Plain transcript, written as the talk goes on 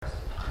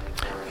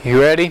You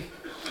ready?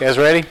 You guys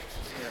ready?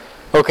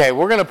 Okay,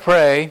 we're going to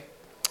pray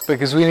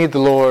because we need the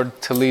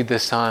Lord to lead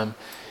this time.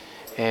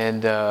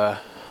 And that's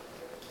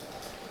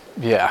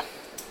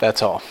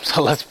all.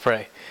 So let's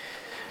pray.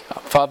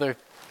 Father,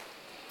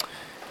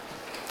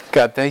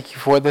 God, thank you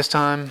for this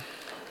time.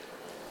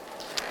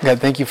 God,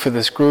 thank you for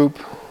this group.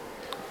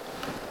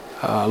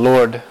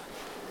 Lord,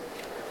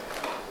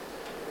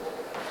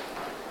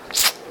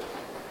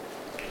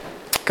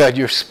 God,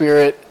 your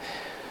Spirit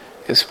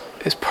is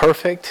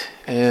perfect,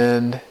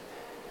 and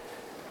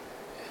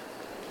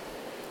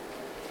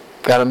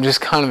God, I'm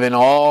just kind of in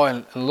awe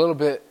and a little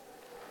bit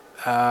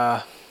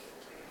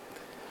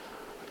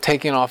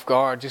taken off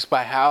guard just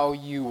by how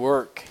you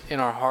work in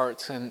our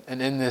hearts and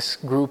in this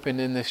group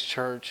and in this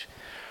church.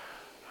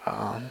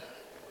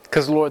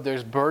 Because, Lord,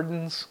 there's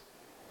burdens.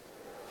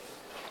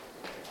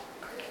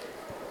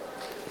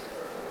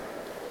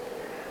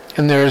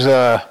 And there's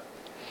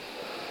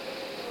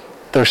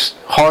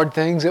hard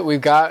things that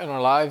we've got in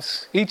our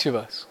lives, each of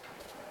us.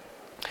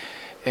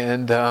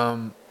 And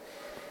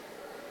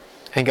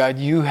God,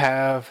 you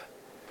have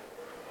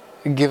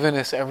given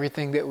us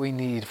everything that we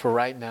need for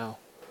right now,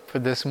 for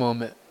this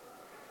moment.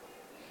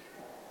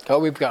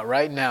 God, we've got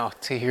right now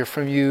to hear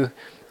from you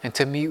and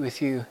to meet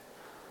with you.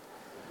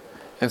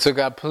 And so,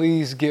 God,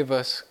 please give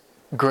us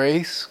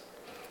grace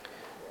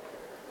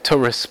to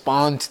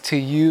respond to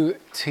you,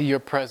 to your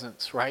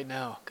presence right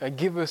now. God,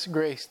 give us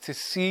grace to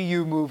see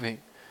you moving.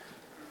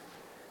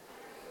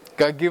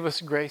 God, give us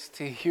grace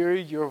to hear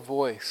your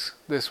voice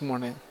this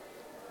morning.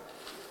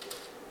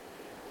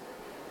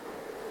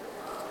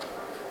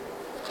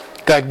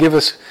 God, give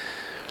us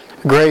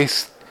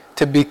grace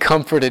to be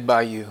comforted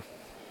by you.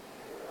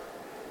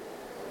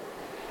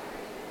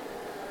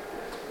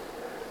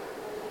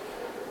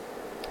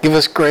 Give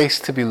us grace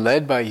to be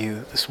led by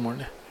you this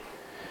morning.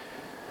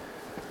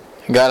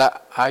 God,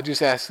 I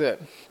just ask that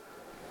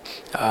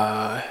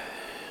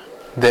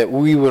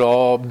we would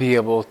all be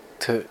able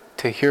to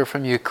hear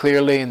from you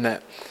clearly, and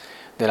that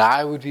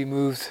I would be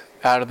moved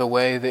out of the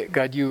way, that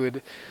God, you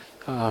would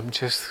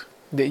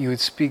that you would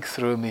speak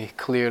through me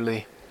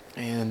clearly,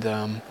 and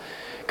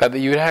God, that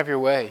you would have your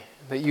way,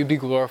 that you'd be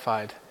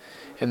glorified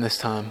in this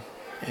time.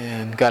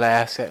 And God, I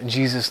ask that in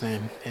Jesus'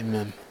 name,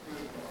 amen.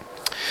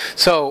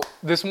 So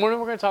this morning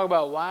we're going to talk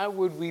about why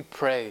would we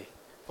pray?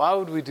 Why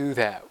would we do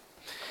that?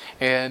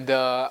 And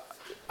I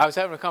was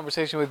having a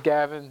conversation with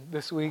Gavin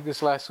this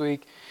last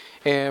week,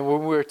 and when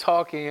we were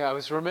talking, I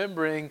was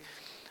remembering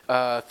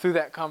through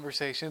that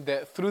conversation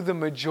that through the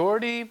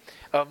majority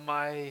of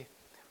my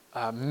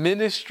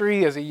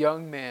ministry as a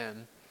young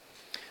man,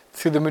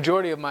 through the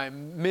majority of my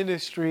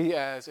ministry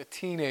as a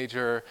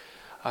teenager,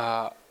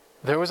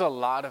 there was a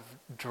lot of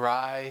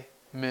dry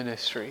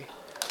ministry.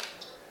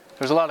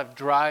 There's a lot of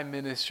dry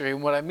ministry.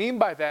 And what I mean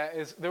by that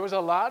is there was a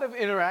lot of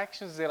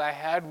interactions that I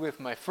had with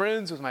my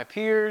friends, with my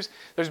peers.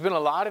 There's been a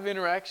lot of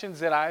interactions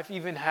that I've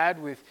even had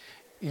with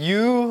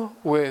you,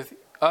 with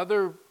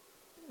other,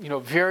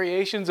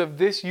 variations of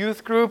this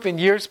youth group in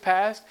years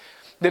past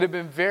that have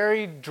been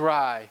very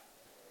dry.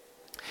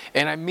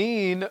 And I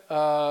mean,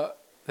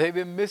 they've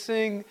been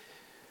missing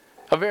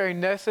a very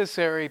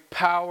necessary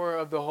power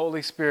of the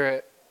Holy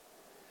Spirit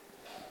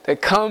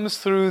that comes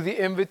through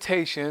the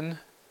invitation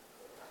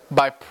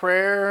by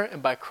prayer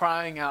and by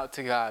crying out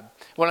to God.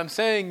 What I'm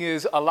saying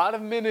is a lot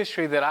of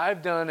ministry that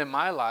I've done in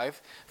my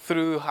life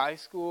through high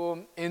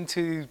school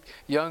into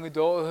young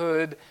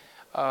adulthood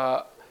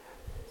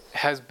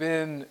has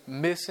been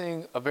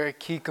missing a very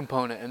key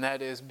component, and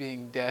that is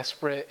being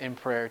desperate in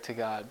prayer to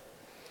God.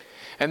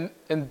 And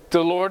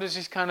the Lord has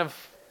just kind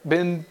of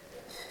been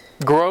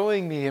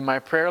growing me in my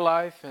prayer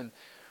life and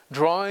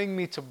drawing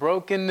me to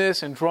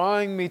brokenness and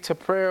drawing me to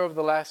prayer over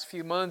the last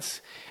few months.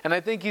 And I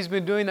think He's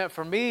been doing that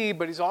for me,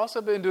 but He's also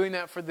been doing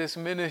that for this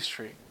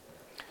ministry.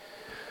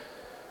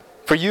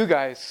 For you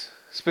guys,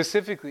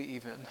 specifically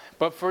even,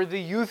 but for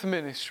the youth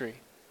ministry.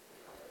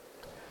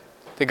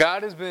 That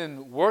God has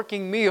been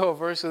working me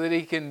over so that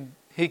He can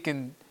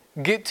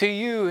get to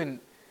you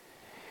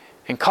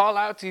and call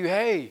out to you,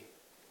 hey,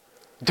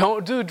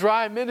 don't do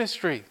dry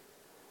ministry.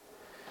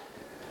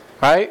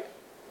 Right?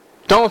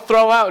 Don't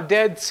throw out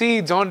dead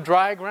seeds on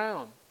dry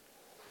ground,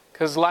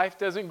 because life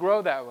doesn't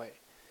grow that way.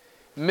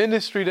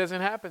 Ministry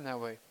doesn't happen that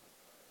way.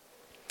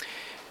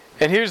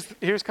 And here's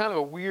kind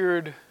of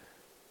we're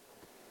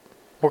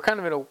kind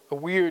of in a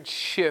weird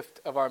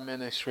shift of our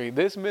ministry.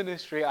 This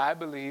ministry, I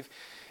believe,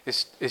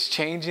 is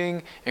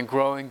changing and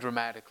growing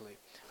dramatically.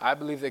 I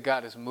believe that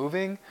God is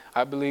moving.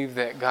 I believe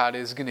that God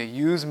is going to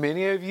use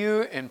many of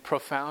you in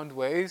profound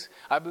ways.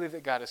 I believe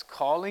that God is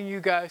calling you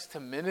guys to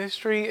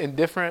ministry in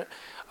different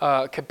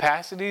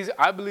capacities.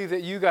 I believe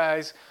that you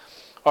guys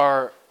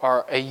are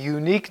a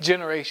unique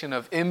generation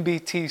of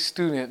MBT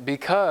student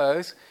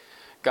because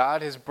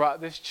God has brought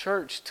this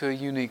church to a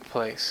unique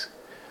place.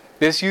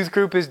 This youth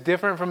group is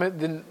different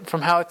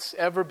from how it's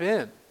ever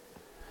been.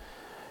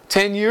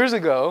 10 years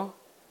ago,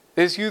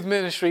 this youth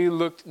ministry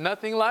looked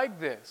nothing like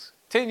this.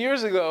 10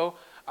 years ago,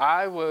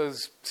 I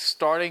was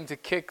starting to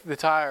kick the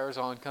tires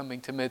on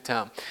coming to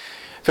Midtown.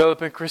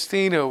 Philip and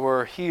Christina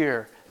were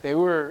here They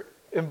were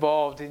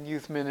involved in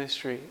youth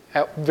ministry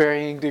at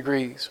varying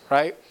degrees,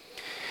 right?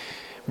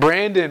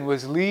 Brandon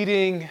was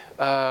leading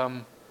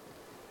the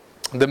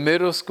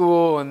middle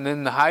school and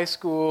then the high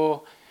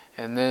school,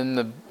 and then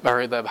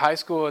the high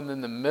school and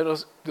then the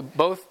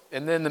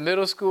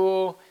middle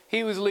school.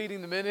 He was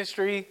leading the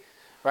ministry,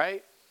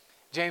 right?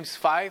 James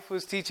Fife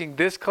was teaching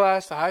this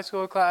class, the high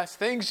school class.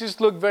 Things just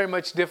look very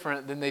much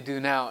different than they do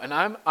now. And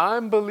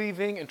I'm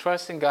believing and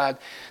trusting God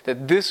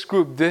that this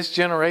group, this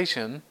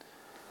generation,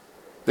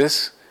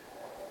 this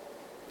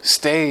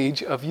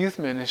stage of youth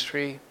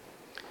ministry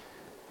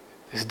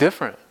is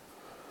different.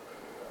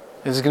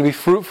 This is going to be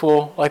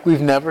fruitful like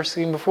we've never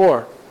seen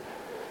before.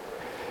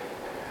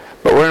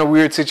 But we're in a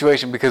weird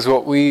situation because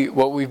what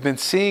we've been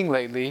seeing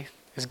lately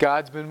is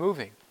God's been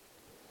moving.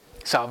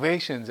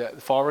 Salvations at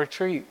the fall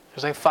retreat.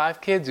 There's like 5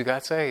 kids who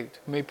got saved,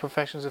 who made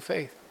professions of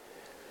faith.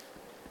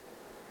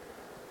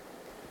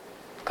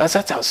 Guys,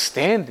 that's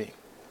outstanding.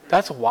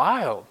 That's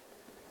wild.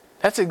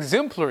 That's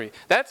exemplary.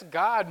 That's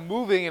God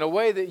moving in a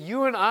way that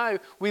you and I,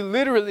 we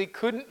literally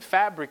couldn't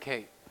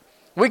fabricate.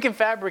 We can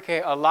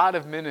fabricate a lot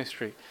of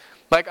ministry.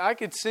 Like I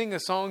could sing a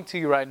song to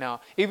you right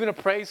now, even a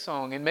praise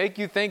song, and make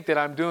you think that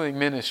I'm doing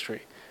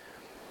ministry.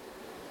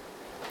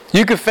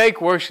 You can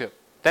fake worship.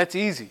 That's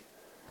easy.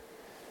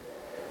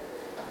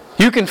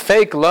 You can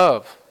fake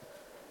love.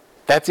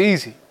 That's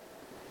easy.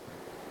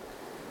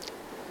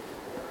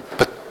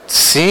 But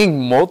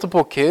seeing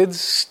multiple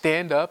kids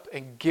stand up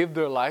and give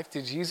their life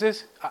to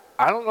Jesus,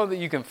 I don't know that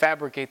you can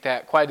fabricate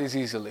that quite as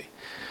easily.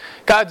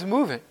 God's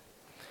moving.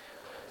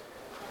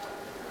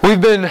 We've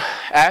been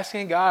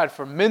asking God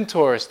for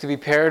mentors to be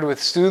paired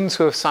with students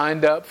who have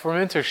signed up for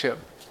mentorship.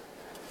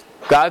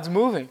 God's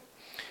moving.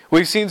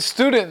 We've seen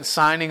students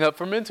signing up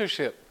for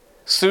mentorship.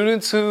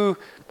 Students who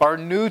are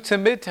new to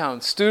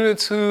Midtown.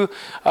 Students who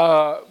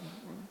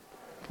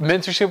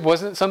mentorship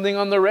wasn't something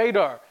on the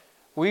radar.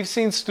 We've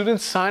seen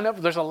students sign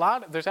up.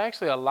 There's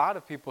actually a lot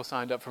of people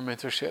signed up for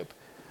mentorship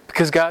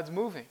because God's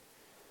moving.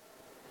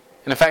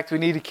 And in fact, we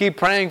need to keep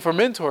praying for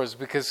mentors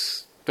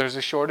because there's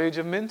a shortage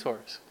of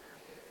mentors.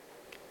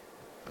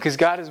 Because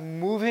God is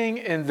moving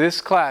in this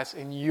class,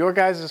 in your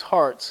guys'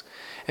 hearts,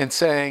 and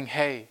saying,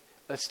 hey,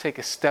 let's take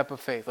a step of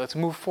faith. Let's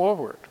move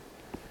forward.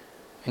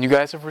 And you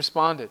guys have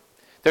responded.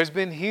 There's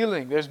been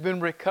healing. There's been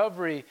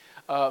recovery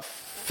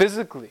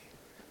physically.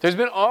 There's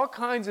been all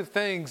kinds of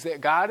things that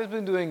God has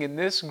been doing in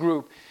this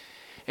group.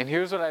 And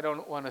here's what I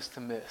don't want us to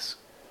miss.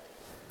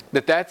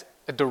 That's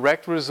a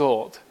direct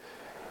result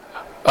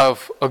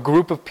of a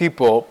group of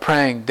people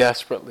praying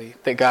desperately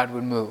that God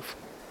would move.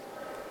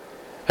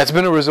 That's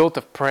been a result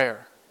of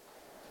prayer.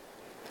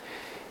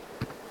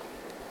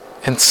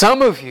 And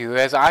some of you,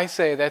 as I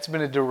say, that's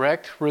been a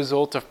direct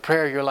result of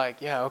prayer. You're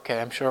like, yeah, okay,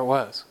 I'm sure it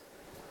was.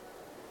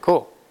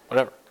 Cool,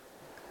 whatever.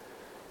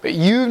 But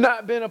you've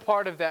not been a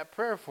part of that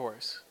prayer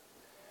force.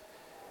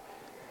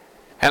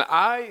 And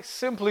I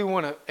simply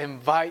want to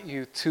invite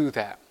you to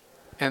that.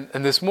 And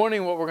this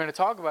morning what we're going to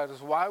talk about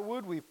is why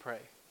would we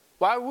pray?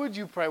 Why would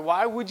you pray?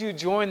 Why would you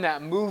join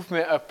that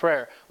movement of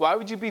prayer? Why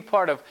would you be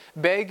part of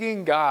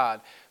begging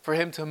God for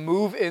Him to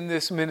move in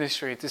this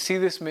ministry, to see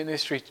this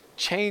ministry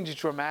change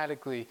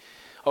dramatically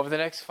over the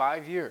next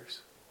 5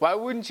 years? Why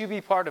wouldn't you be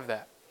part of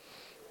that?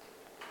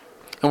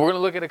 And we're going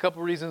to look at a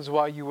couple reasons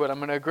why you would. I'm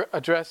going to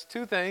address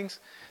 2 things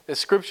that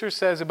Scripture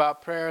says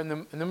about prayer, and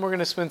then we're going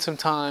to spend some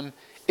time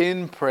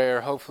in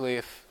prayer,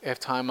 hopefully, if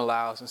time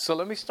allows. And so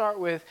let me start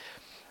with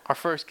our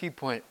first key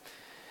point.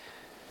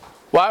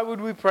 Why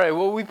would we pray?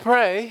 Well, we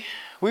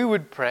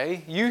would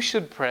pray, you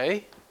should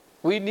pray,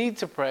 we need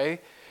to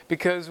pray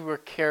because we're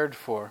cared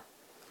for.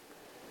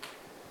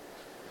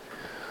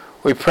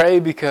 We pray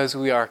because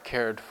we are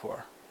cared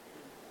for.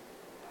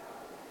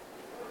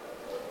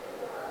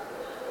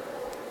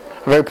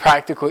 A very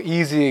practical,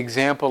 easy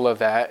example of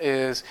that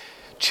is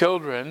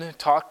children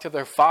talk to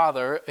their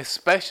father,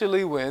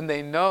 especially when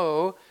they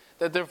know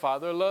that their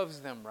father loves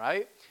them,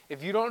 right?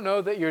 If you don't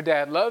know that your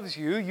dad loves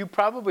you, you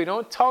probably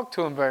don't talk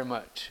to him very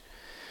much.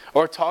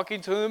 Or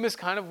talking to him is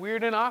kind of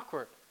weird and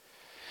awkward.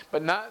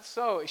 But not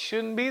so. It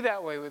shouldn't be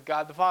that way with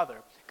God the Father.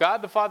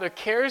 God the Father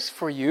cares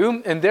for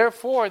you, and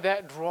therefore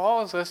that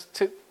draws us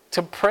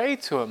to pray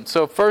to Him.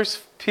 So 1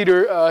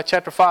 Peter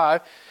chapter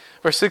 5,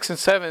 verse 6 and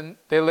 7,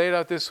 they lay it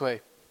out this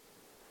way.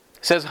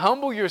 It says,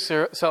 humble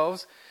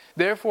yourselves,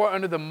 therefore,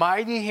 under the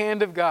mighty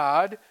hand of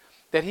God,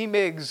 that He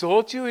may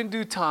exalt you in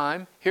due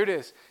time. Here it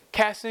is.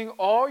 Casting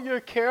all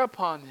your care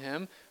upon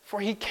Him, for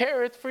He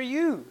careth for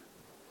you.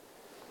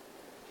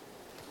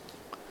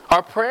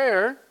 Our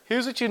prayer,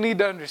 here's what you need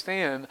to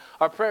understand.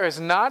 Our prayer is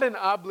not an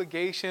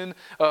obligation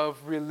of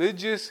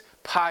religious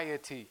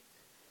piety.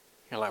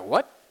 You're like,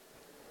 what?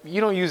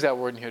 You don't use that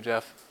word in here,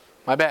 Jeff.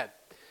 My bad.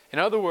 In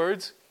other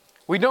words,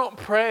 we don't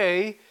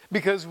pray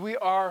because we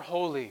are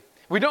holy.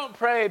 We don't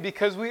pray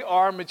because we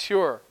are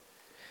mature.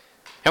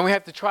 And we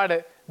have to try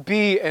to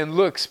be and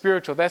look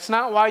spiritual. That's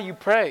not why you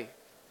pray.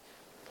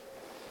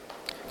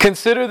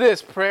 Consider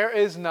this, prayer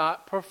is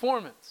not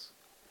performance.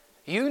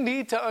 You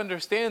need to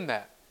understand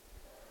that.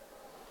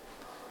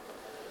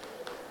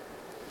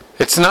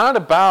 It's not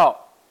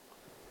about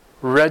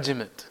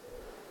regiment.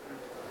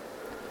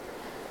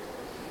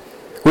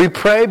 We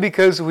pray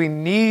because we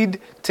need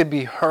to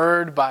be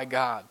heard by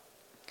God.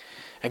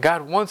 And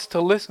God wants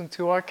to listen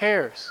to our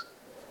cares.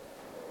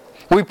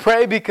 We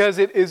pray because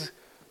it is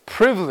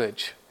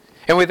privilege.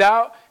 And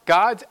without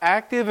God's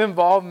active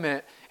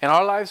involvement in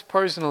our lives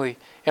personally,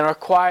 in our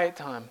quiet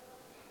time,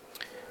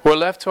 we're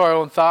left to our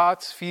own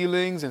thoughts,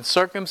 feelings, and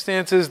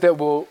circumstances that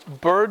will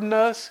burden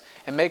us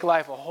and make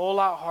life a whole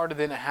lot harder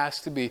than it has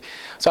to be.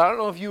 So I don't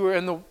know if you were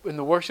in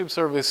the worship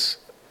service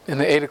in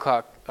the 8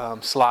 o'clock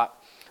slot.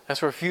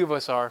 That's where a few of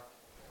us are.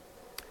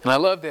 And I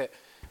love that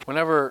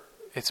whenever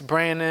it's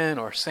Brandon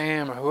or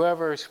Sam or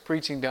whoever is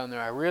preaching down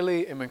there, I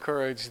really am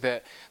encouraged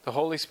that the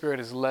Holy Spirit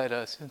has led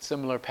us in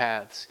similar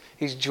paths.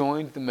 He's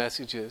joined the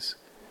messages,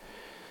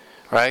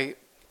 right?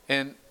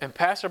 And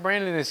Pastor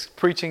Brandon is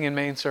preaching in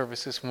main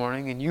service this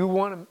morning, and you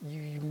want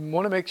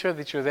to make sure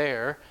that you're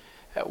there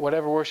at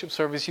whatever worship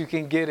service you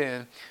can get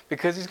in,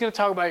 because he's going to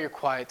talk about your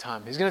quiet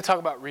time. He's going to talk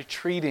about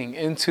retreating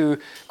into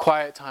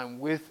quiet time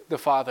with the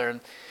Father.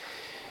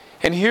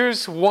 And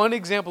here's one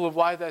example of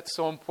why that's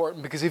so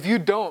important, because if you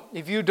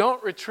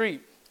don't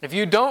retreat, if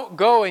you don't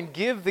go and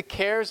give the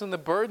cares and the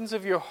burdens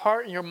of your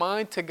heart and your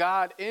mind to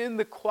God in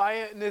the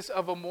quietness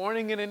of a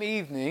morning and an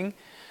evening,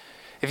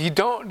 if you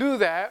don't do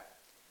that,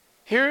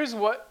 here's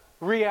what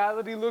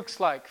reality looks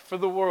like for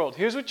the world.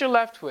 Here's what you're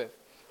left with.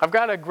 I've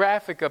got a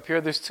graphic up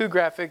here. There's two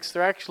graphics.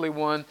 They're actually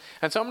one.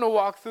 And so I'm going to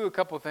walk through a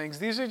couple of things.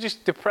 These are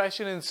just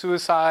depression and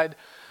suicide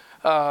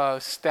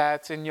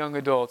stats in young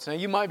adults. Now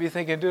you might be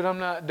thinking, dude, I'm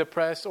not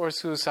depressed or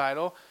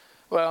suicidal.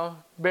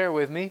 Well, bear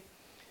with me.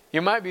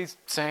 You might be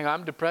saying,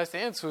 I'm depressed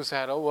and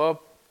suicidal.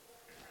 Well,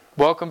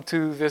 welcome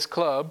to this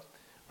club,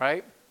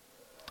 right?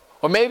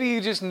 Or maybe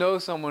you just know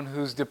someone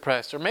who's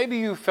depressed. Or maybe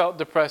you felt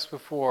depressed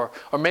before.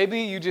 Or maybe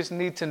you just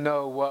need to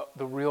know what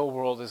the real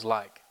world is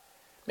like.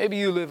 Maybe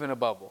you live in a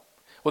bubble.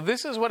 Well,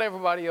 this is what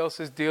everybody else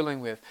is dealing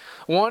with.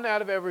 1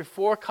 out of every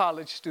 4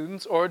 college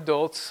students or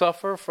adults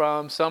suffer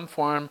from some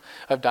form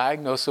of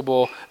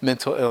diagnosable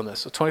mental illness.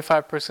 So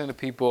 25% of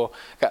people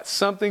got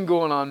something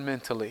going on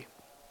mentally.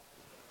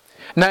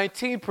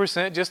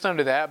 19%, just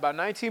under that, about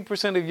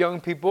 19% of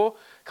young people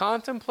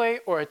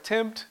contemplate or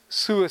attempt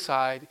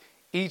suicide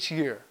each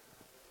year.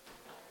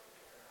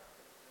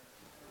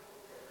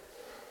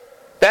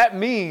 That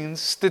means,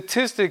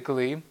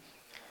 statistically,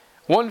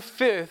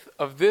 1/5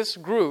 of this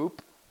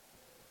group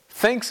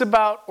thinks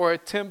about or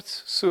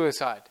attempts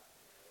suicide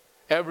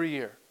every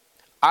year.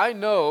 I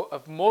know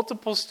of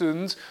multiple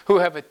students who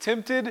have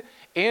attempted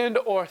and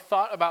or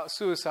thought about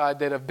suicide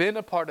that have been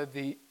a part of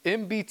the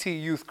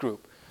MBT youth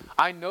group.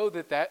 I know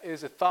that that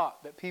is a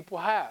thought that people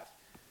have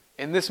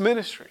in this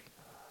ministry.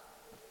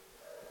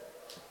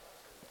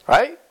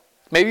 Right?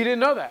 Maybe you didn't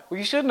know that. Well,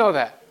 you should know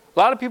that. A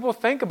lot of people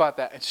think about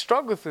that and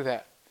struggle through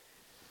that.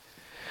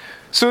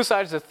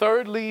 Suicide is the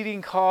 3rd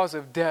leading cause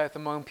of death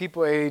among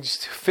people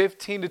aged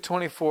 15 to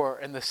 24,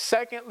 and the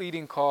 2nd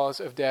leading cause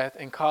of death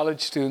in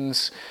college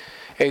students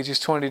ages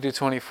 20 to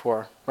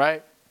 24,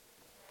 right?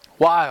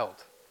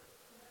 Wild.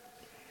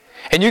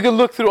 And you can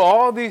look through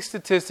all these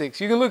statistics.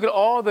 You can look at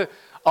all the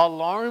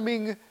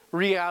alarming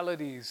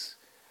realities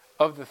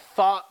of the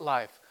thought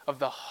life, of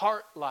the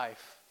heart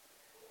life,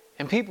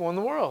 and people in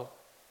the world.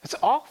 It's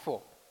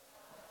awful.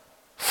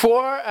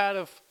 4 out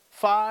of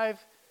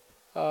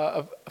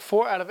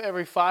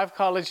every 5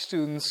 college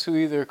students who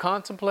either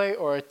contemplate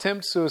or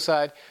attempt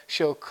suicide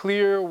show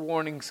clear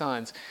warning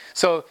signs.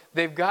 So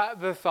they've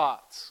got the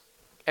thoughts,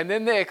 and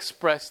then they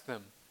express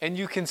them, and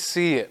you can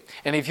see it.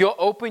 And if you'll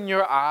open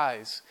your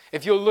eyes,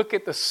 if you'll look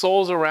at the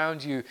souls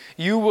around you,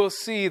 you will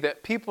see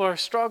that people are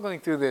struggling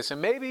through this,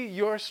 and maybe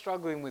you're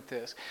struggling with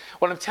this.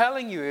 What I'm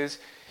telling you is,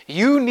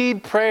 you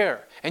need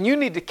prayer, and you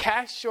need to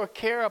cast your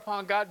care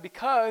upon God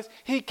because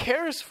He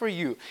cares for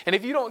you. And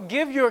if you don't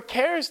give your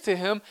cares to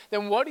Him,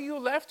 then what are you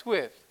left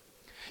with?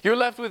 You're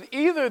left with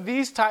either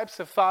these types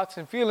of thoughts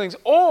and feelings,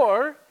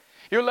 or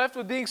you're left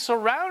with being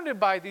surrounded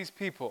by these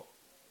people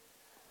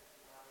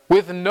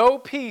with no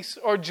peace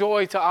or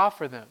joy to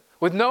offer them,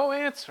 with no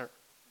answer.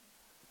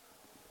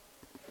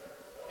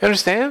 You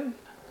understand?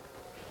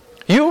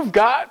 We've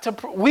got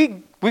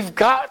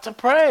to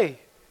pray.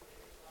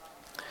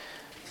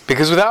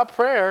 Because without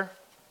prayer,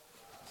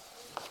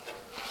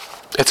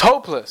 it's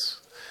hopeless.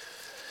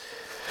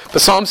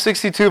 But Psalm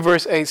 62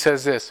 verse 8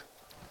 says this.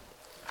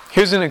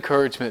 Here's an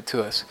encouragement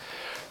to us.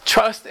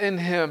 Trust in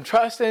Him.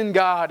 Trust in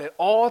God at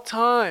all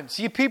times.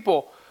 You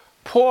people,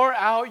 pour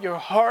out your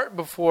heart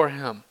before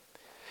Him.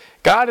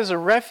 God is a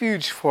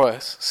refuge for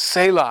us.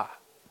 Selah.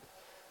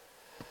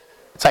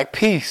 It's like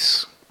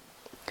peace.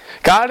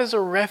 God is a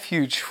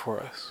refuge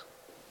for us.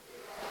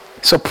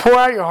 So pour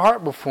out your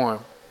heart before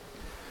Him.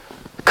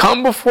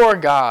 Come before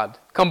God.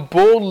 Come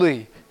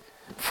boldly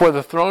for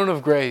the throne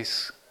of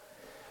grace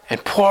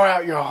and pour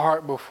out your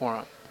heart before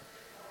Him.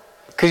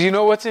 Because you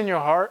know what's in your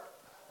heart?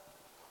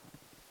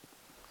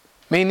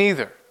 Me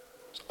neither.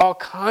 There's all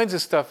kinds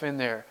of stuff in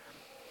there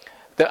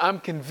that I'm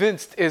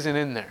convinced isn't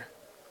in there.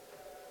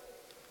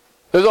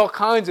 There's all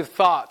kinds of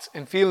thoughts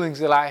and feelings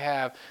that I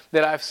have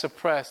that I've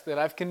suppressed, that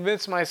I've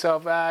convinced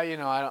myself,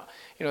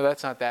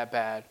 that's not that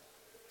bad.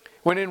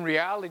 When in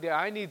reality,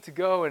 I need to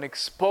go and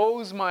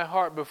expose my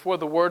heart before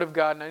the Word of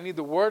God, and I need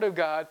the Word of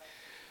God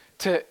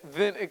to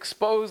then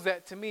expose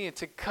that to me and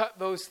to cut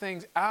those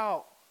things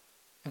out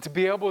and to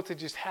be able to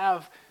just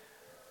have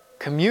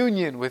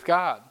communion with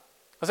God.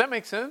 Does that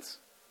make sense?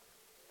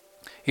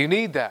 You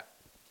need that.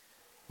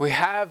 We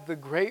have the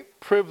great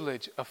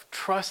privilege of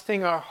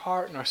trusting our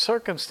heart and our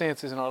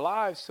circumstances and our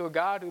lives to a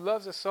God who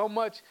loves us so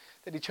much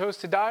that He chose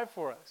to die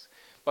for us.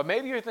 But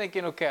maybe you're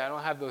thinking, okay, I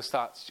don't have those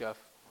thoughts, Jeff.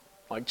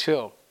 Like,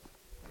 chill.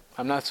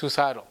 I'm not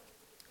suicidal.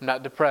 I'm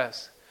not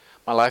depressed.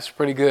 My life's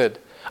pretty good.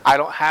 I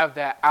don't have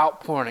that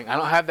outpouring. I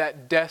don't have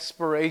that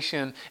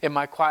desperation in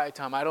my quiet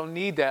time. I don't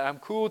need that. I'm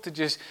cool to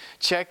just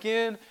check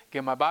in,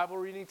 get my Bible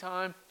reading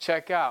time,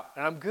 check out.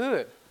 And I'm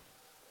good.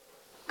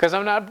 Because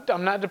I'm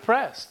not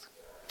depressed.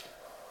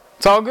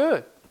 It's all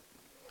good.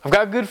 I've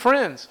got good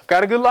friends. I've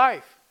got a good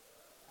life.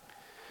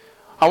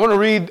 I want to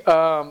read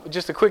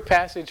just a quick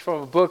passage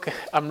from a book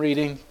I'm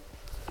reading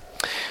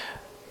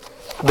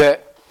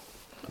that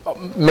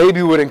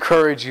maybe would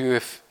encourage you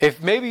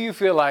if maybe you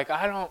feel like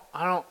I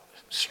don't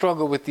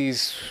struggle with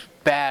these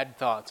bad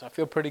thoughts. I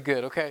feel pretty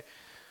good. Okay.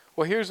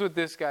 Well, here's what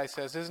this guy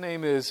says. His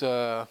name is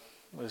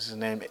what's his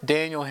name?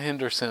 Daniel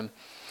Henderson.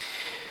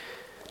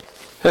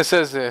 It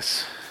says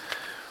this: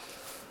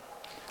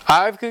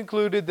 I've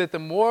concluded that the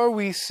more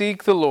we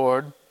seek the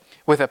Lord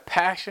with a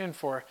passion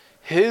for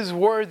His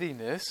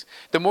worthiness,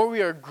 the more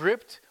we are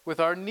gripped with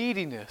our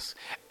neediness.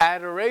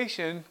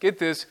 Adoration, get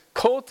this,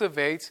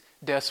 cultivates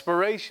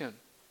desperation.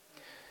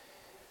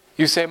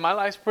 You say, my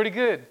life's pretty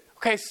good.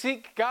 Okay,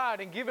 seek God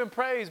and give Him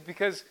praise,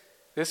 because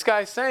this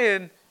guy's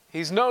saying,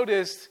 he's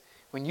noticed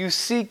when you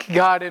seek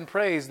God in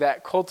praise,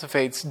 that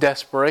cultivates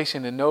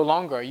desperation, and no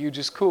longer are you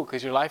just cool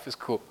because your life is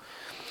cool.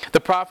 The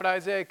prophet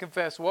Isaiah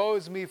confessed, woe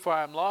is me, for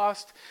I am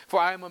lost, for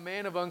I am a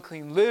man of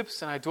unclean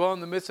lips, and I dwell in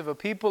the midst of a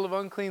people of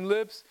unclean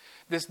lips.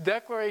 This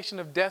declaration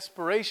of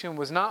desperation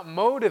was not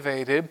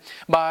motivated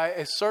by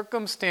a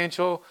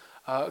circumstantial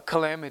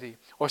calamity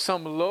or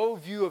some low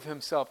view of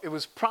himself. It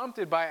was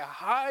prompted by a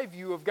high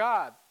view of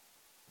God.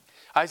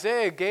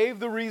 Isaiah gave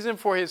the reason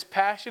for his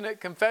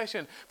passionate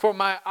confession. For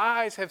my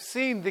eyes have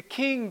seen the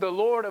King, the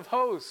Lord of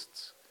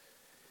hosts.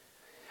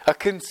 A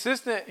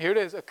consistent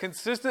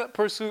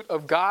pursuit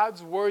of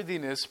God's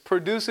worthiness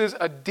produces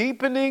a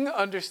deepening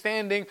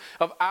understanding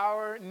of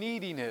our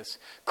neediness,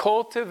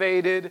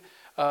 cultivated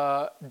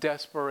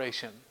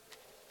desperation.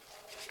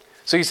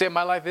 So you say,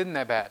 my life isn't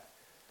that bad.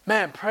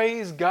 Man,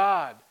 praise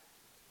God.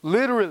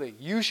 Literally,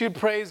 you should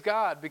praise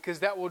God,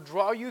 because that will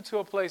draw you to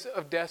a place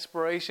of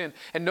desperation.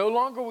 And no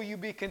longer will you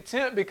be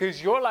content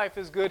because your life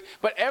is good,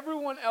 but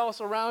everyone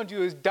else around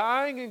you is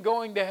dying and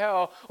going to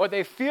hell, or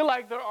they feel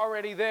like they're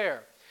already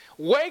there.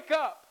 Wake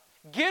up.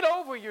 Get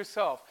over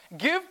yourself.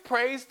 Give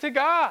praise to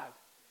God.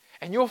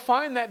 And you'll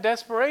find that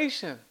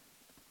desperation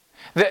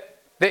that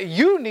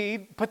you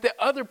need, but that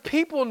other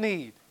people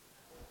need.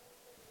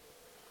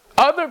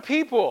 Other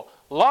people,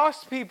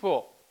 lost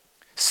people,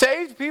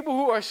 saved people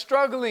who are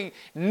struggling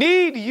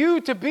need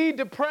you to be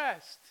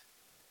depressed.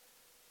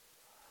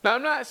 Now,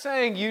 I'm not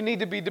saying you need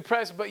to be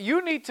depressed, but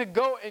you need to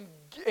go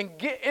and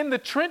get in the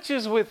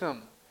trenches with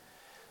them.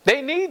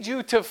 They need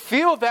you to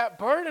feel that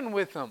burden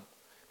with them.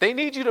 They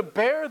need you to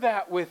bear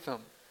that with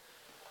them.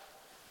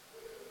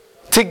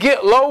 To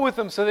get low with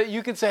them so that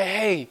you can say,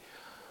 hey,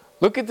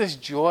 look at this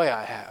joy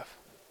I have.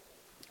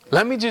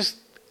 Let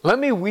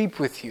me weep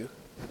with you.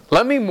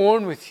 Let me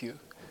mourn with you.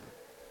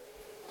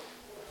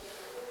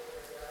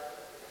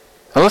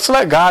 And let's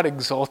let God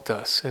exalt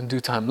us in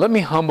due time. Let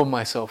me humble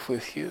myself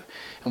with you.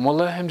 And we'll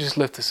let Him just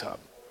lift us up.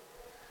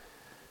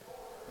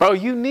 Bro,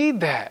 you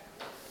need that.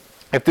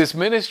 If this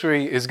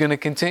ministry is going to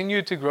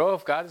continue to grow,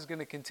 if God is going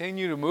to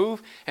continue to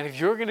move, and if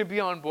you're going to be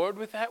on board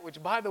with that,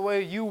 which, by the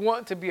way, you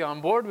want to be on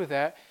board with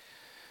that,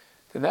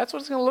 then that's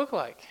what it's going to look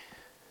like.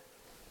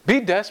 Be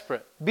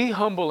desperate. Be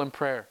humble in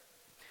prayer.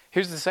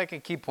 Here's the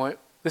second key point.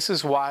 This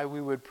is why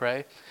we would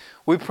pray.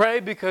 We pray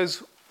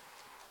because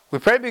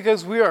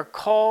we are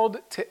called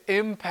to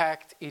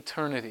impact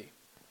eternity.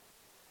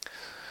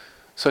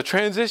 So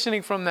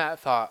transitioning from that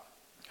thought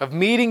of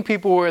meeting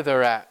people where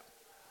they're at,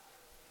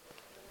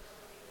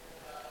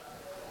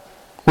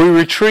 we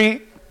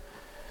retreat,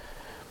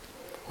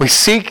 we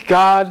seek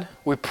God,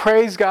 we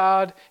praise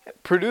God.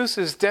 It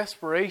produces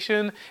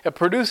desperation. It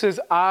produces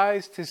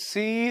eyes to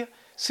see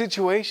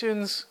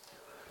situations.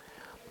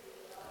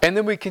 And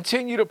then we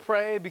continue to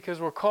pray because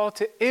we're called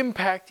to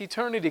impact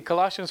eternity.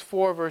 Colossians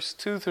 4, verse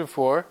 2 through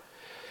 4.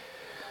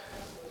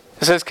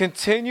 It says,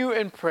 continue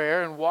in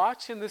prayer and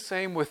watch in the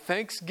same with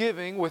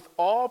thanksgiving, with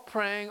all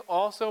praying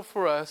also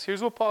for us.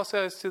 Here's what Paul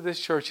says to this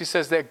church. He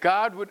says that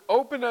God would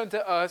open unto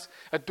us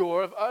a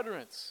door of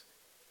utterance.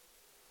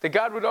 That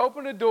God would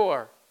open a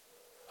door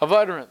of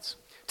utterance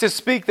to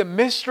speak the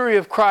mystery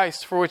of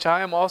Christ, for which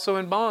I am also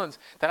in bonds,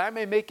 that I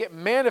may make it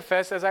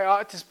manifest as I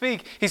ought to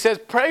speak. He says,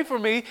 pray for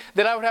me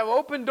that I would have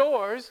open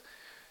doors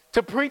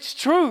to preach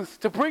truth,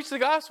 to preach the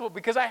gospel,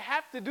 because I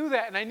have to do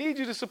that, and I need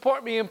you to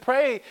support me and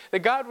pray that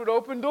God would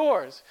open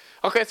doors.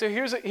 Okay, so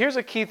here's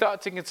a key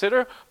thought to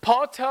consider.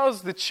 Paul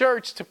tells the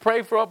church to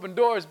pray for open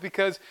doors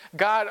because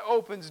God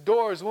opens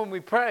doors when we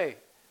pray.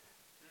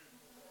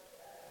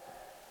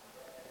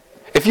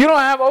 If you don't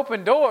have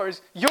open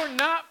doors, you're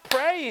not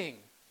praying.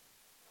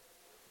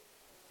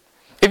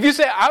 If you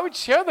say, I would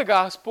share the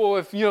gospel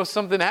if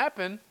something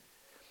happened,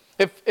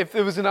 if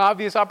there was an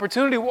obvious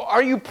opportunity, well,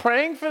 are you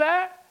praying for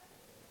that?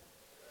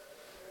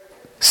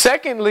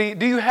 Secondly,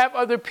 do you have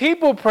other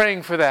people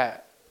praying for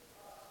that?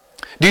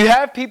 Do you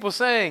have people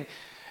saying,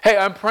 hey,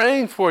 I'm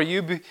praying for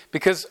you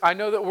because I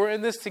know that we're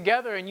in this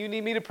together and you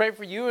need me to pray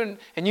for you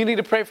and you need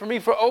to pray for me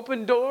for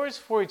open doors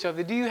for each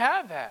other? Do you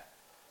have that?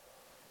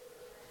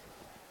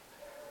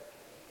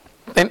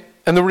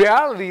 And the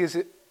reality is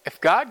that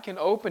if God can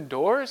open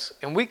doors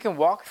and we can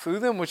walk through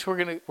them, which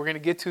we're gonna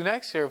get to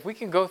next year, if we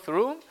can go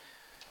through them,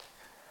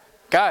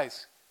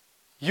 guys,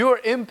 you're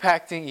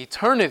impacting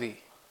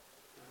eternity.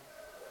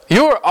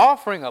 You're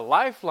offering a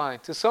lifeline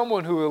to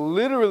someone who will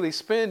literally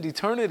spend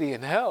eternity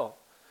in hell.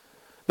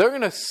 They're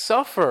going to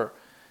suffer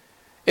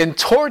in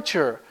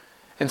torture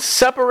and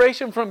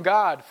separation from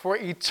God for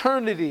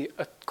eternity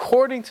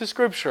according to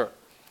Scripture.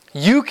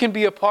 You can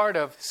be a part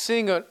of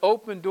seeing an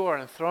open door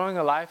and throwing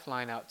a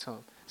lifeline out to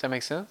them. Does that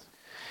make sense?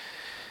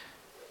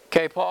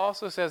 Okay, Paul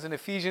also says in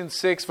Ephesians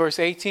 6, verse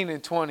 18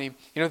 and 20,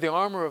 the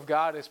armor of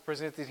God is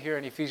presented here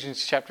in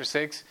Ephesians chapter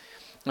 6.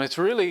 And it's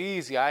really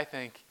easy, I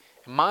think,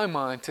 in my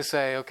mind, to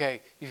say,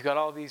 okay, you've got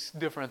all these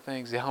different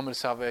things, the helmet of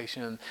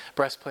salvation,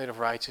 breastplate of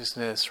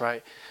righteousness,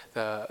 right?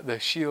 The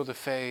shield of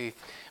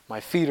faith, my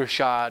feet are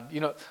shod,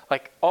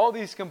 like all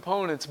these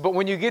components. But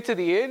when you get to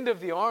the end of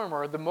the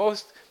armor, the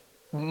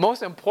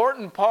most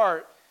important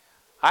part,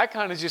 I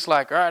kind of just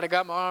like, all right, I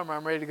got my armor,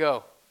 I'm ready to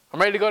go. I'm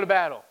ready to go to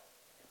battle.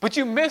 But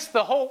you miss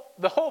the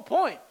whole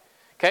point.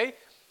 Okay?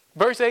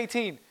 Verse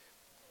 18.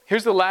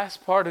 Here's the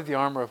last part of the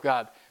armor of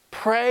God.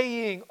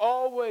 Praying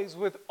always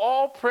with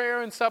all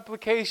prayer and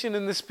supplication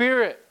in the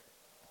Spirit.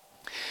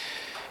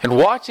 And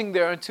watching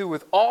thereunto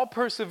with all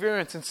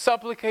perseverance and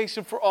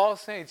supplication for all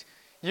saints.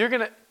 You're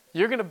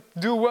gonna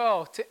do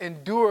well to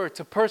endure,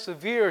 to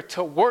persevere,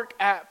 to work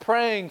at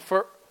praying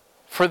for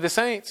the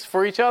saints,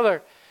 for each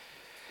other.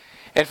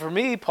 And for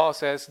me, Paul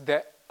says,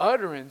 that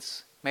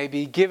utterance may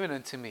be given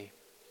unto me,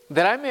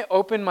 that I may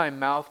open my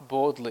mouth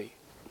boldly.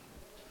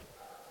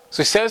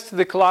 So he says to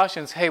the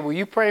Colossians, hey, will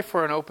you pray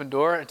for an open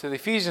door? And to the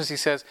Ephesians he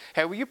says,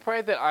 hey, will you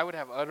pray that I would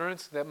have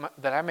utterance,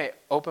 that I may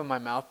open my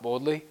mouth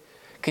boldly?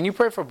 Can you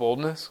pray for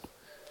boldness?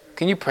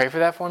 Can you pray for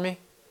that for me?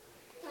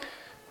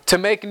 To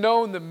make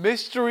known the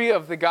mystery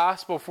of the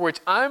gospel, for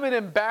which I'm an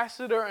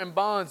ambassador in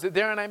bonds, that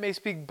therein I may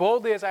speak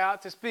boldly as I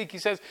ought to speak. He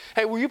says,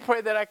 hey, will you pray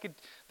that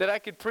I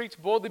could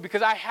preach boldly,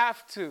 because I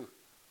have to.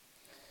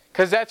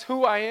 Because that's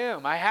who I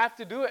am. I have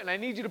to do it, and I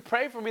need you to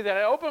pray for me that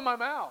I open my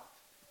mouth.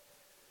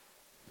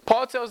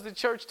 Paul tells the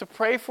church to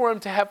pray for him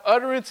to have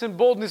utterance and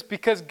boldness,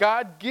 because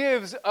God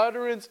gives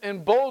utterance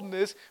and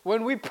boldness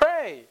when we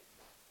pray.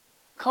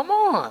 Come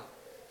on.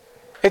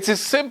 It's as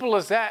simple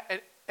as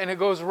that, and it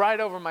goes right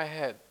over my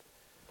head.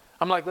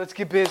 I'm like, let's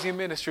get busy in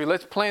ministry.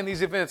 Let's plan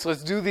these events.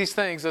 Let's do these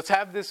things. Let's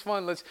have this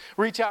fun. Let's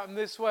reach out in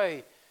this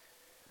way.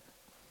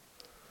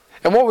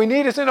 And what we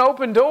need is an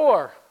open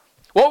door.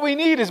 What we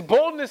need is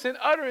boldness and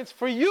utterance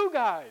for you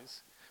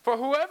guys, for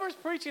whoever's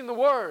preaching the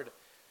word,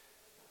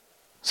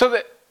 so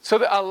that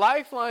a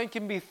lifeline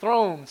can be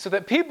thrown, so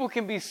that people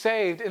can be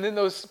saved, and then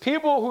those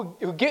people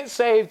who get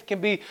saved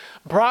can be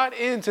brought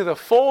into the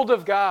fold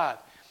of God,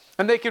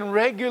 and they can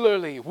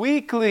regularly,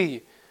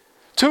 weekly,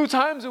 2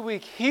 times a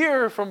week,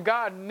 hear from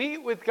God, meet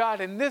with God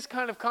in this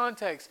kind of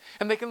context,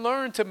 and they can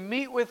learn to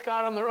meet with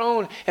God on their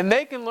own, and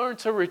they can learn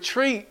to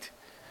retreat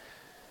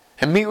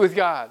and meet with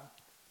God.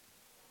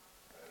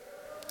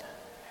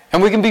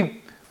 And we can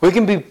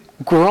be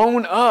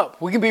grown up.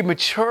 We can be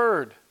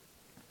matured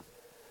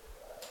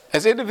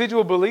as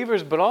individual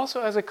believers, but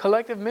also as a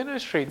collective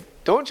ministry.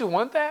 Don't you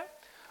want that?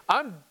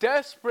 I'm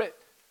desperate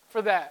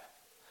for that.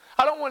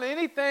 I don't want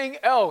anything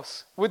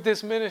else with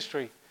this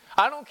ministry.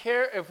 I don't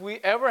care if we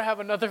ever have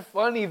another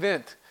fun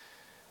event.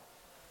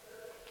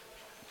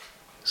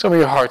 Some of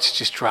your hearts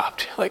just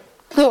dropped. Like,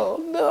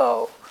 oh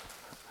no.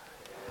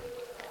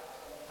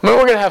 I mean,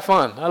 we're going to have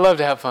fun. I love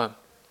to have fun.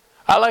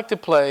 I like to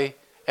play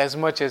as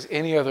much as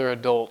any other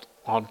adult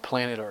on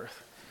planet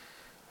Earth.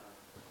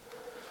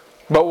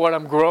 But what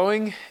I'm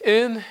growing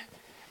in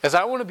is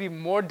I want to be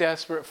more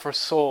desperate for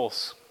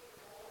souls.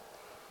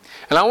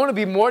 And I want to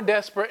be more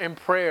desperate in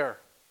prayer.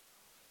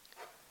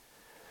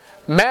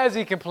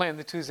 Mazzy can plan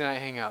the Tuesday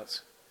night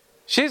hangouts.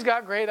 She's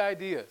got great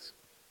ideas.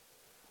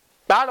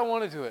 I don't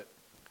want to do it.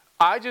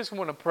 I just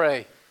want to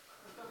pray.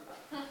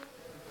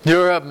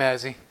 You're up,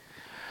 Mazzy.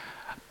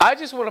 I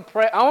just want to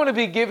pray. I want to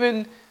be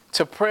given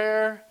to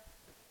prayer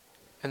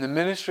and the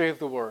ministry of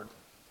the word.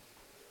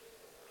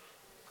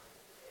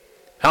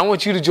 I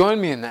want you to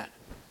join me in that.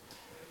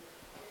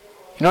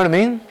 You know what I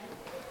mean?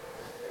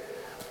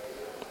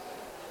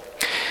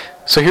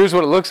 So here's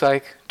what it looks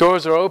like.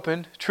 Doors are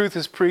opened. Truth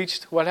is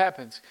preached. What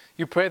happens?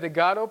 You pray that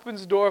God opens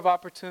the door of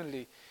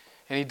opportunity.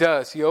 And He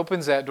does. He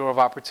opens that door of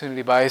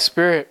opportunity by His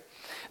Spirit.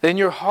 Then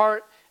your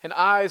heart and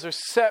eyes are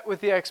set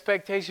with the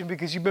expectation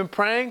because you've been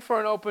praying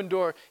for an open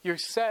door. You're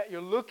set. You're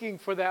looking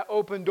for that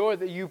open door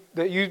that you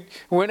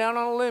went out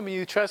on a limb and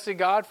you trusted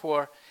God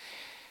for.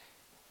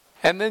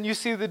 And then you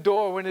see the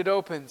door when it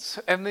opens.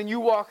 And then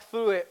you walk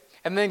through it.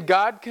 And then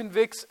God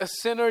convicts a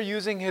sinner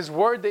using His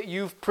word that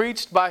you've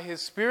preached by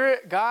His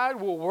Spirit. God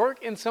will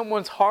work in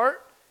someone's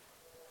heart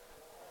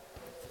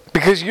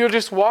because you're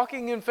just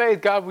walking in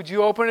faith. God, would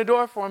you open a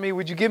door for me?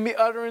 Would you give me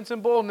utterance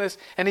and boldness?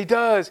 And He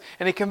does.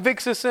 And He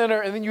convicts a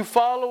sinner. And then you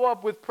follow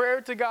up with prayer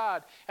to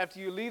God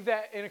after you leave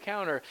that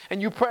encounter.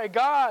 And you pray,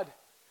 God,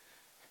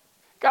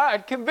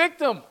 convict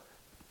them.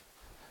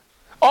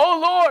 Oh,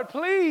 Lord,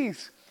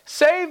 please.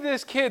 Save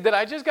this kid that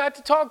I just got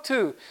to talk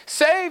to.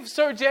 Save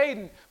Sir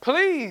Jaden,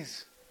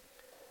 please.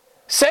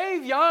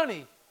 Save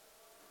Yanni.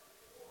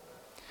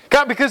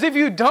 God, because if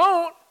you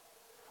don't,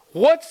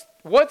 what's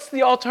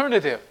the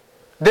alternative?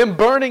 Them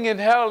burning in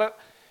hell.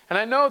 And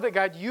I know that,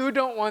 God, you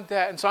don't want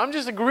that. And so I'm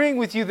just agreeing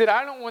with you that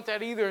I don't want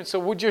that either. And so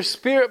would your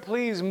Spirit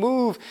please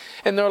move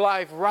in their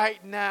life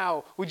right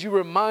now? Would you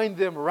remind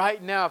them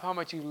right now of how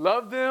much you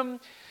love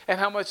them and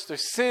how much their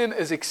sin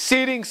is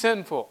exceeding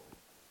sinful?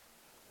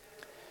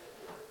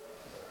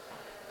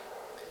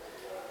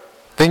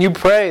 Then you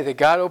pray that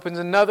God opens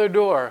another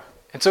door.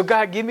 And so,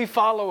 God, give me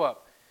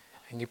follow-up.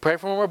 And you pray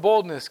for more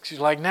boldness because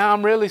you're like, now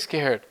I'm really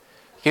scared.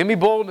 Give me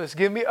boldness.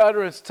 Give me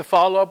utterance to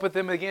follow up with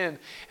them again.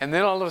 And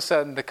then all of a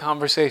sudden, the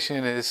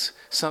conversation is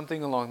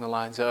something along the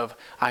lines of,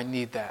 I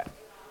need that.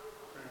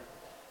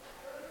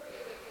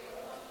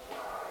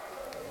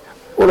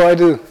 What do I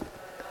do?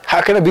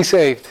 How can I be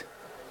saved?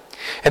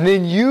 And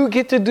then you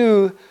get to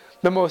do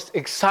the most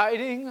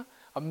exciting,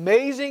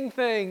 amazing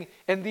thing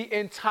in the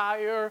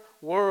entire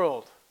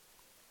world.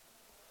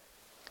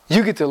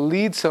 You get to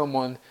lead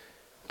someone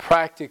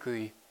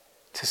practically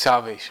to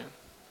salvation.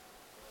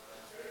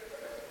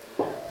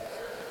 I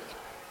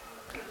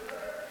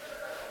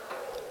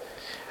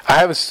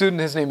have a student,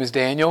 his name is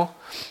Daniel.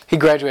 He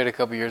graduated a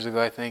couple years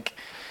ago, I think.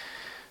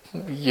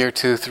 Year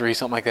 2, 3,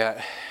 something like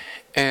that.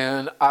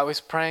 And I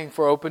was praying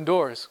for open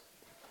doors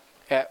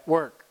at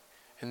work.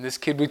 And this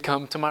kid would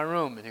come to my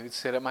room and he would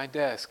sit at my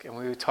desk and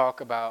we would talk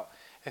about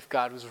if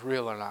God was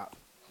real or not.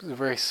 It was a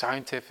very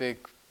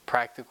scientific,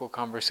 practical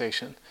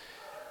conversation.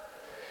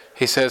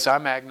 He says,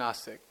 I'm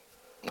agnostic.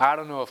 I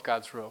don't know if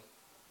God's real.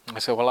 I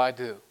said, well, I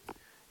do.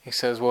 He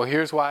says, well,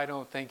 here's why I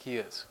don't think He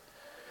is.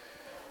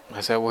 I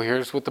said, well,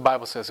 here's what the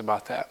Bible says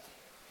about that.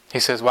 He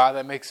says, wow,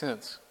 that makes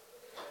sense.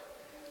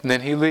 And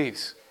then he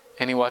leaves.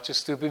 And he watches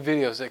stupid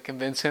videos that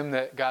convince him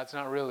that God's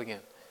not real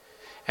again.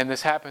 And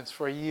this happens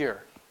for a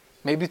year.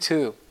 Maybe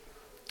 2.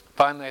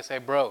 Finally, I say,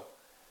 bro,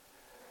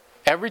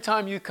 every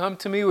time you come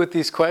to me with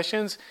these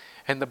questions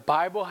and the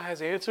Bible has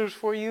answers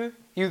for you,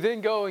 you then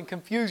go and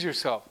confuse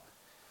yourself.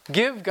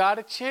 Give God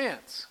a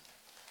chance.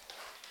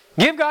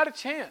 Give God a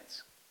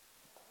chance.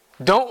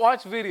 Don't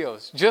watch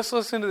videos. Just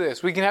listen to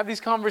this. We can have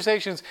these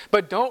conversations,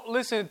 but don't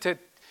listen to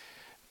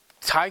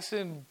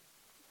Tyson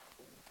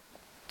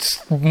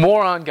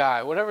moron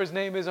guy, whatever his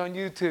name is on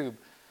YouTube.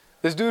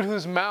 This dude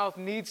whose mouth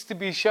needs to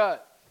be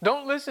shut.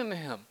 Don't listen to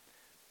him.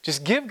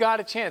 Just give God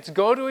a chance.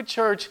 Go to a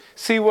church,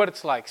 see what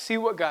it's like. See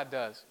what God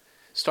does.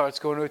 Starts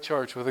going to a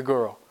church with a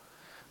girl.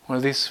 One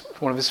of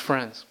his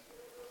friends.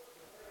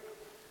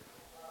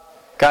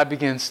 God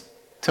begins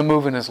to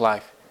move in his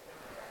life.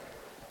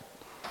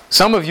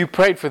 Some of you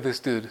prayed for this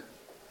dude.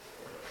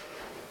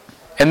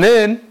 And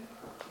then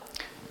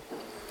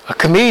a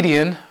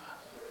comedian,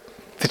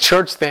 the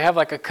church, they have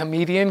like a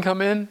comedian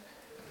come in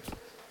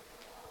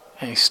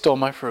and he stole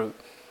my fruit.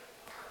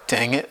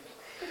 Dang it.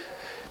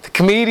 The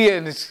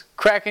comedian is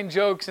cracking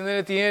jokes and then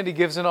at the end he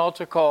gives an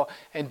altar call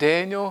and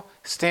Daniel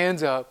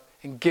stands up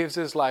and gives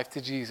his life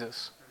to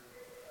Jesus.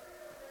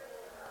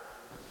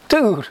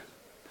 Dude,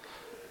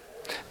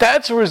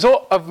 that's a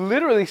result of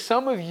literally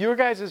some of your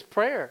guys'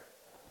 prayer.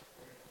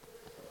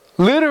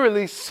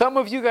 Literally, some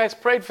of you guys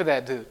prayed for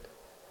that dude.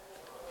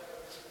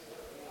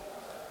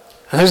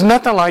 And there's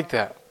nothing like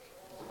that.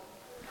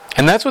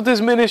 And that's what this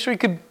ministry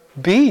could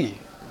be.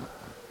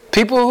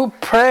 People who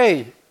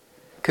pray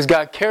because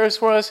God cares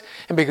for us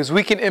and because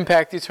we can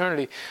impact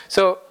eternity.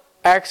 So,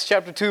 Acts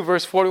chapter 2,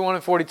 verse 41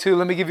 and 42.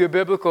 Let me give you a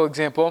biblical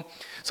example.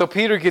 So,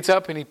 Peter gets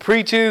up and he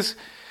preaches.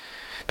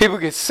 People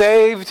get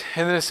saved.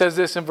 And then it says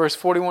this in verse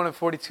 41 and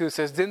 42. It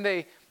says, then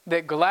they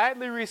that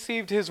gladly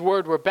received his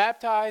word were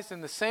baptized,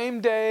 and the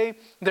same day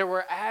there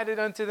were added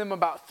unto them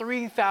about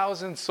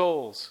 3,000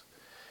 souls.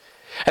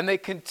 And they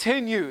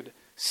continued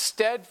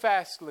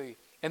steadfastly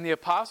in the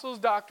apostles'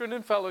 doctrine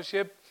and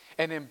fellowship,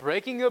 and in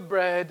breaking of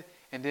bread,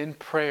 and in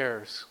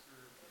prayers.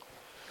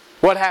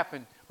 What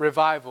happened?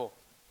 Revival.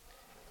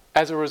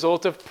 As a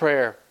result of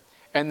prayer.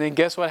 And then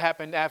guess what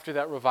happened after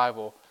that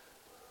revival?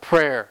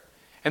 Prayer.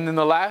 And then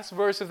the last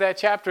verse of that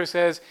chapter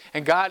says,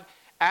 and God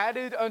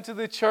added unto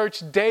the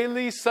church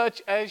daily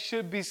such as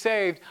should be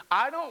saved.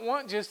 I don't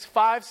want just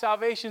 5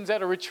 salvations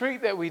at a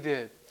retreat that we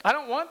did. I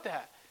don't want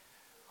that.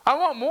 I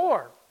want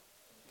more.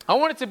 I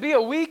want it to be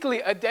a weekly,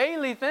 a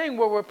daily thing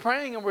where we're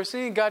praying and we're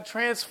seeing God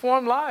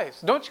transform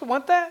lives. Don't you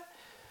want that?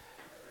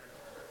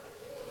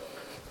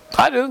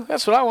 I do.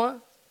 That's what I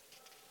want.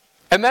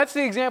 And that's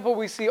the example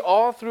we see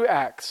all through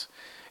Acts.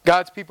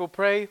 God's people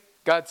pray,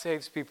 God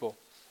saves people.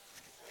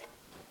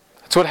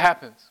 That's what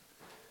happens.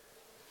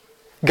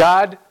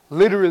 God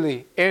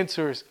literally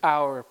answers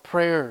our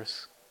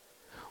prayers.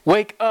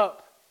 Wake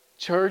up,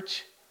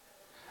 church.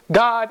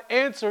 God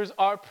answers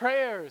our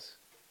prayers.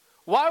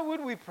 Why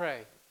would we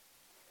pray?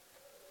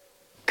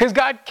 Because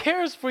God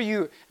cares for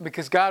you.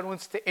 Because God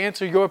wants to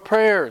answer your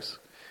prayers.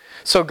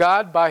 So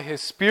God, by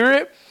His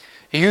Spirit,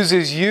 He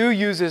uses you,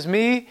 uses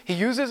me. He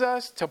uses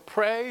us to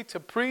pray, to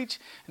preach,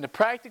 and to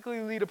practically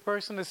lead a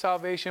person to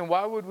salvation.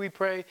 Why would we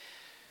pray?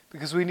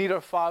 Because we need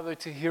our Father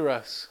to hear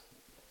us.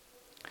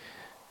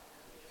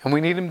 And we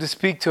need Him to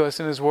speak to us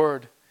in His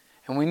Word.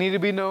 And we need to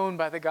be known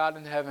by the God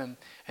in heaven.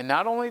 And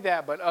not only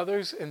that, but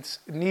others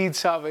need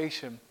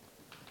salvation.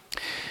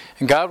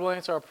 And God will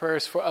answer our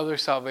prayers for other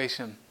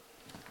salvation.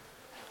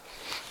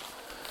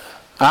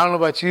 I don't know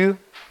about you.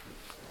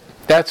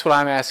 That's what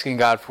I'm asking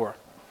God for.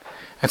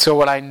 And so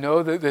what I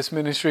know that this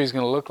ministry is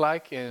going to look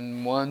like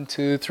in 1,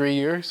 2, 3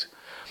 years,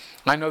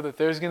 I know that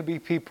there's going to be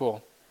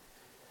people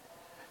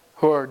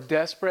who are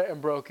desperate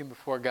and broken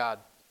before God.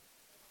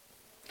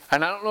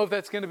 And I don't know if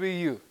that's going to be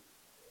you.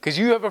 Because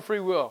you have a free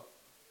will.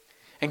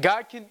 And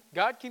God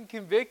can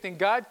convict and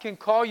God can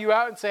call you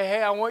out and say,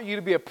 hey, I want you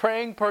to be a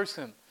praying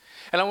person.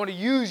 And I want to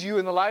use you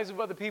in the lives of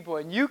other people.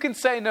 And you can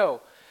say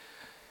no.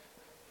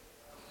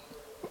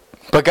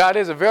 But God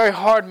is a very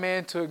hard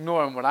man to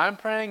ignore. And what I'm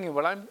praying and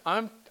what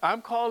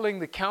I'm calling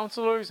the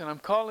counselors, and I'm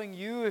calling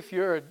you if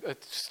you're a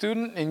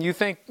student and you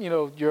think,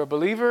 you're a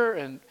believer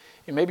and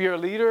maybe you're a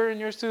leader and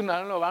you're a student. I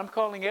don't know. I'm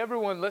calling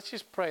everyone. Let's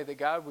just pray that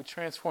God would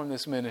transform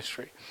this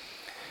ministry.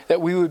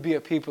 That we would be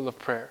a people of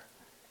prayer.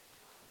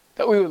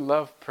 That we would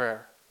love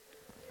prayer.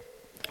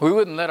 We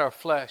wouldn't let our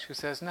flesh, who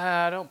says,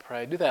 nah, don't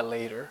pray, do that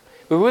later.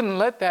 We wouldn't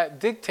let that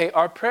dictate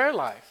our prayer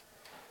life.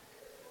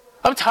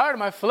 I'm tired of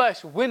my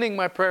flesh winning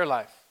my prayer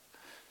life.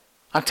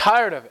 I'm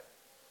tired of it.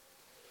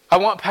 I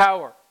want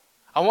power.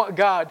 I want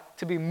God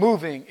to be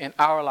moving in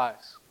our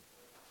lives.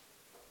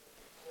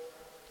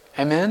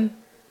 Amen?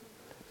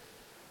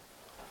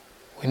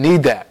 We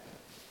need that.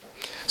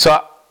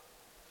 So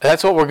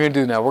that's what we're going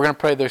to do now. We're going to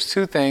pray. There's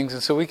 2 things,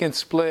 and so we can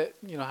split,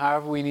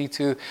 however we need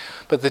to.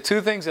 But the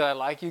 2 things that I'd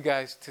like you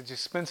guys to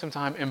just spend some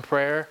time in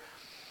prayer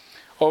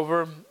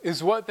over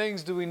is what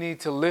things do we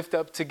need to lift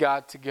up to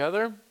God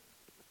together,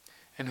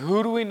 and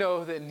who do we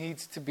know that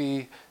needs to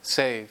be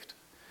saved.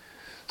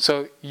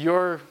 So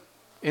your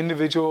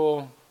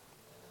individual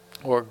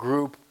or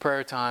group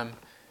prayer time,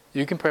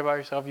 you can pray by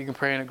yourself, you can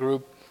pray in a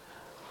group.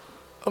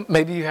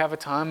 Maybe you have a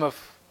time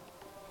of,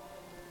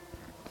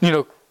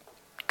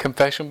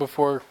 confession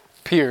before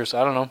peers.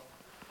 I don't know.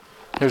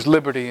 There's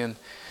liberty in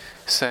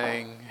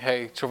saying,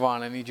 hey, Trevon,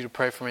 I need you to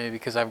pray for me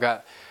because I've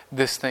got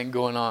this thing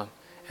going on.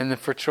 And then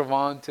for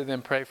Trevon to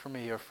then pray for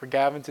me, or for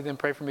Gavin to then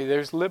pray for me.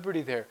 There's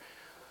liberty there.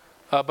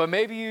 But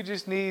maybe you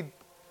just need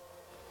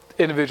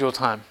individual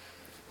time.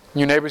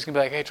 Your neighbor's going to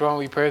be like, hey, Trevon,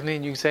 will you pray with me?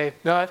 And you can say,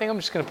 no, I think I'm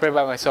just going to pray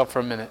by myself for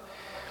a minute.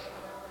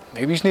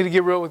 Maybe you just need to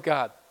get real with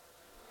God.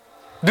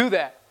 Do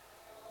that.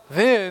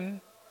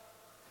 Then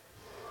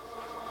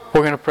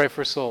we're going to pray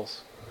for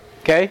souls.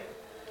 Okay?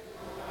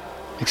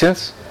 Make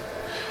sense?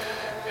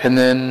 And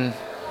then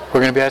we're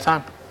going to be out of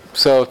time.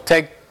 So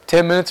take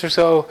 10 minutes or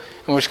so,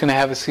 and we're just going to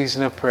have a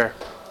season of prayer.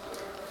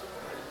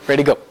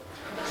 Ready to go.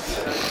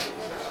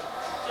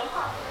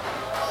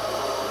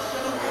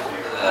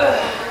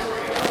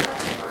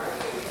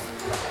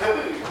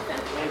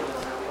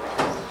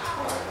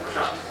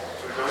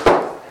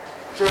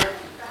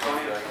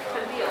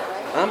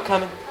 I'm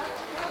coming.